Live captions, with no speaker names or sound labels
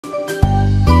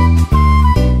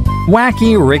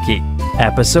Wacky Ricky,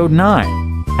 Episode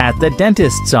 9, At the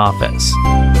Dentist's Office.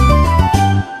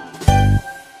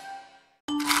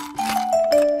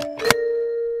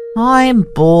 I'm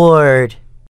bored.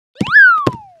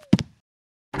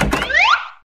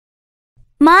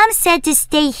 Mom said to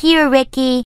stay here,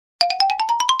 Ricky.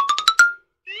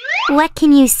 What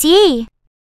can you see?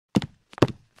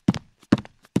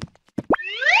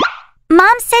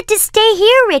 Mom said to stay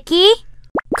here, Ricky.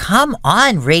 Come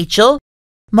on, Rachel.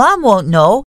 Mom won't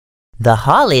know. The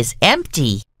hall is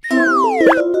empty.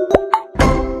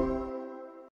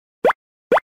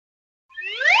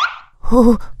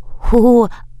 Who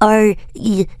are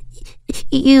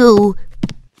you?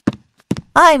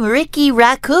 I'm Ricky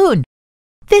Raccoon.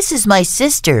 This is my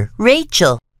sister,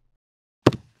 Rachel.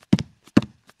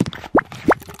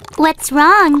 What's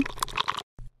wrong?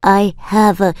 I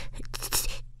have a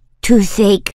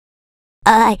toothache.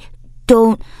 I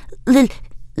don't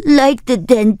like the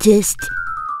dentist.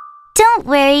 Don't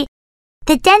worry.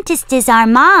 The dentist is our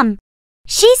mom.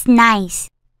 She's nice.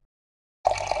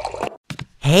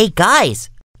 Hey guys,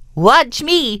 watch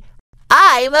me.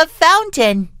 I'm a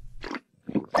fountain.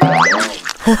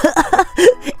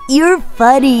 You're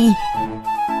funny.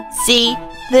 See,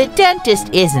 the dentist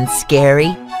isn't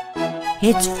scary.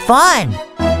 It's fun.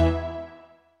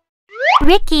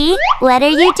 Ricky, what are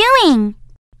you doing?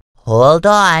 Hold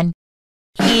on.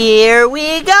 Here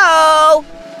we go.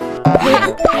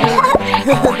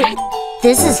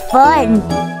 This is fun.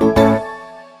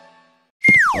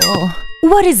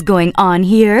 What is going on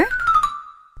here?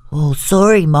 Oh,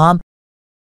 sorry, Mom.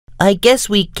 I guess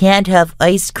we can't have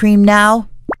ice cream now.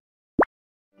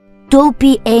 Don't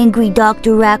be angry,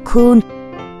 Dr. Raccoon.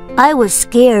 I was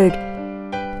scared,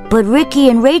 but Ricky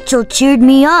and Rachel cheered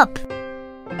me up.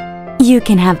 You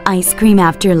can have ice cream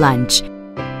after lunch.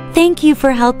 Thank you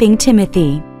for helping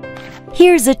Timothy.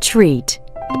 Here's a treat.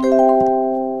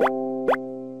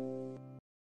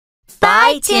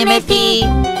 Bye, Timothy.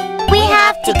 We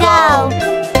have to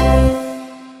go.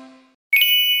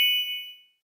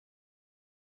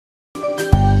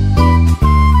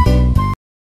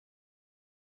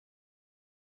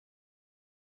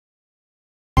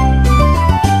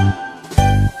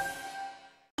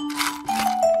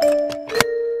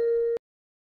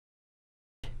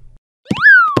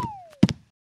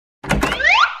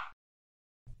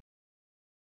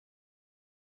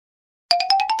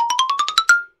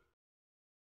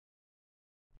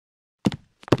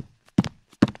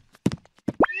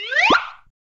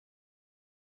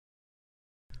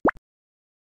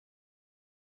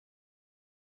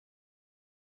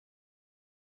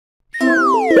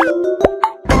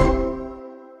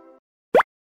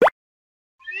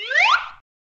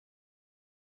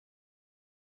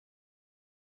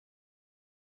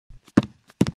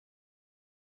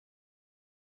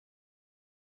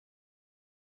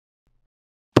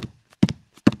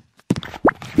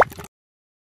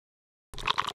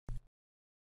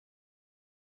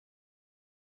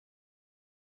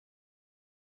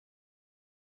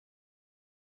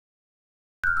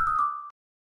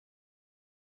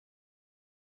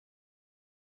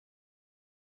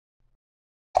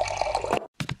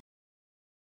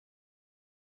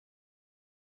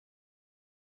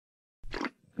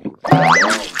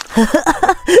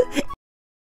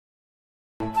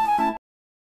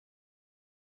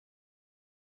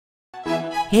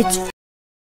 It's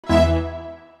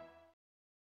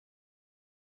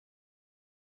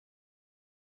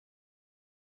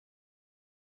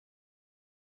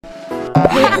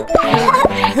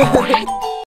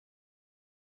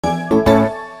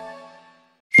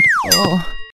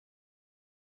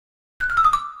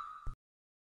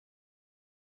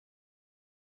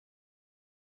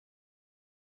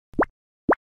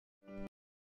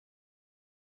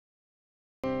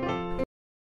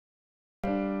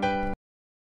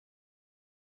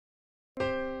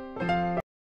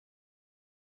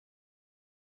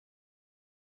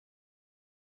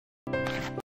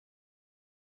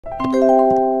Oh.